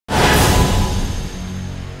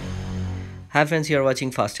Hi friends, you are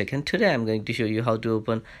watching Fast Tech, and today I'm going to show you how to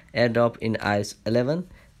open AirDrop in iOS 11.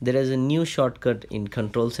 There is a new shortcut in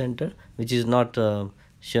Control Center which is not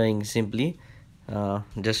showing simply.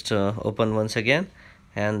 Just open once again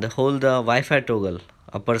and hold the Wi-Fi toggle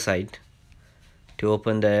upper side to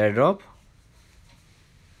open the AirDrop,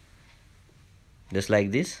 just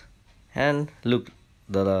like this. And look,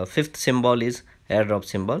 the fifth symbol is AirDrop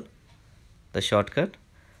symbol, the shortcut,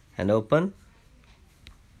 and open.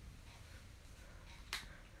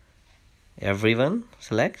 Everyone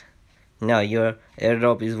select. Now your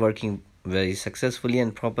AirDrop is working very successfully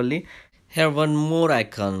and properly. Here one more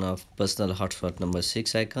icon of personal hotspot, number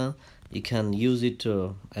 6 icon. You can use it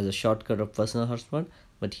as a shortcut of personal hotspot,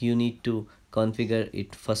 but you need to configure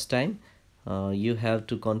it first time. You have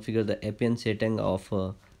to configure the APN setting of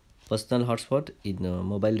personal hotspot in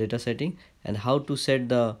mobile data setting. And how to set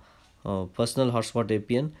the personal hotspot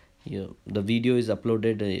APN, the video is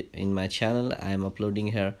uploaded in my channel. I am uploading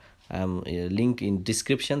here. Link in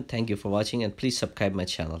description. Thank you for watching, and please subscribe my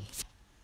channel.